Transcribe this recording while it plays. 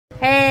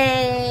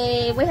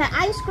we have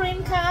ice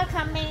cream car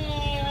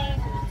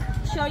coming.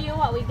 Show you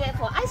what we get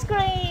for ice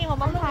cream. 我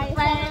们拍一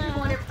下。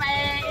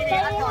对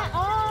呀，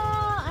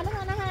哦，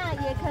那哈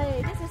也可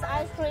以。This is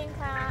ice cream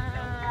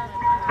car.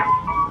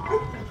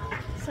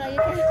 So you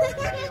can.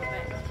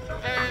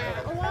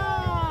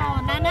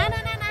 Wow, what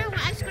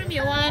ice cream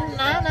you want?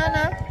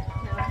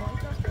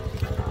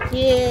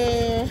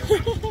 Yeah.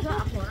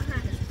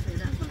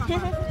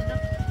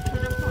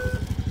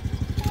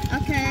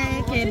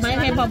 Okay, buy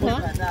him bubble.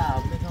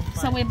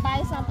 So we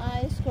buy some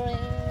ice cream.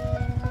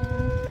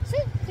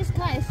 See, this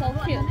car is so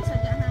cute.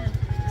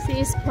 See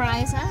his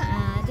price,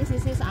 huh? This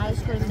is his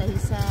ice cream that he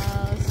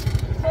sells.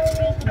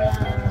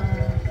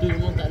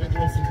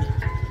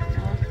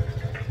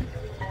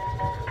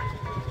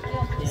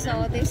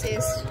 So this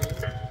is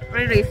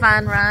really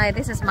fun, right?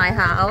 This is my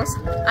house.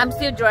 I'm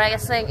still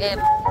dressing in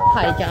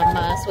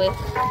pajamas with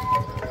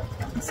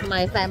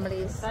my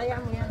families.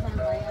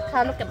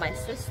 Look at my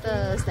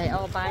sisters. They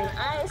all buy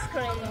ice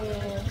cream.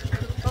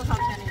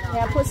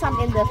 Yeah, put some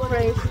in the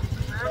fridge.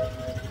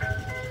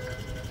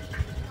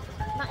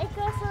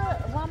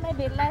 One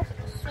maybe less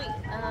sweet.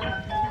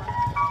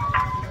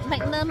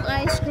 Magnum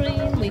ice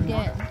cream we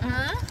get.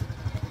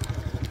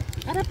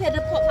 Ada pada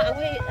pop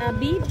away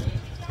beef.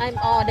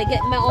 They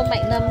get my own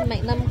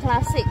Magnum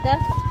classic.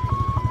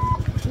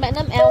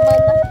 Magnum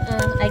almond.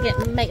 I get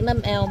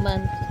Magnum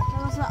almond.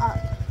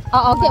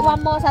 I'll get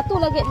one more.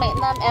 Satu lagi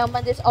Magnum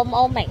almond. This all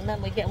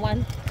Magnum. We get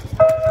one.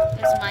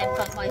 That's mine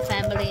for my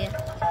family.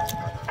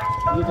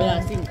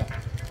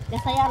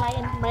 Saya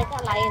lain,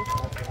 mereka lain.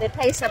 They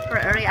pay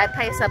separately. I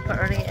pay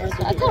separately.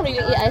 So I can't really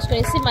eat ice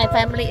cream. See, my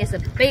family is a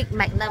big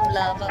Magnum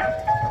lover.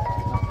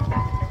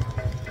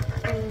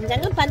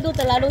 Jangan pandu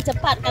terlalu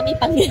cepat. Kami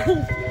panggil.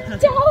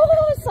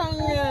 Jauh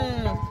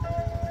sayang.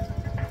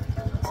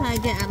 Saya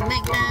get a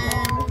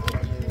Magnum.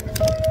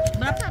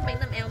 Berapa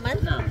Magnum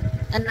almond?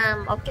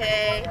 6.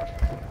 Okay.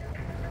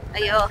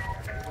 Ayo.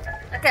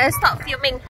 Okay, stop filming.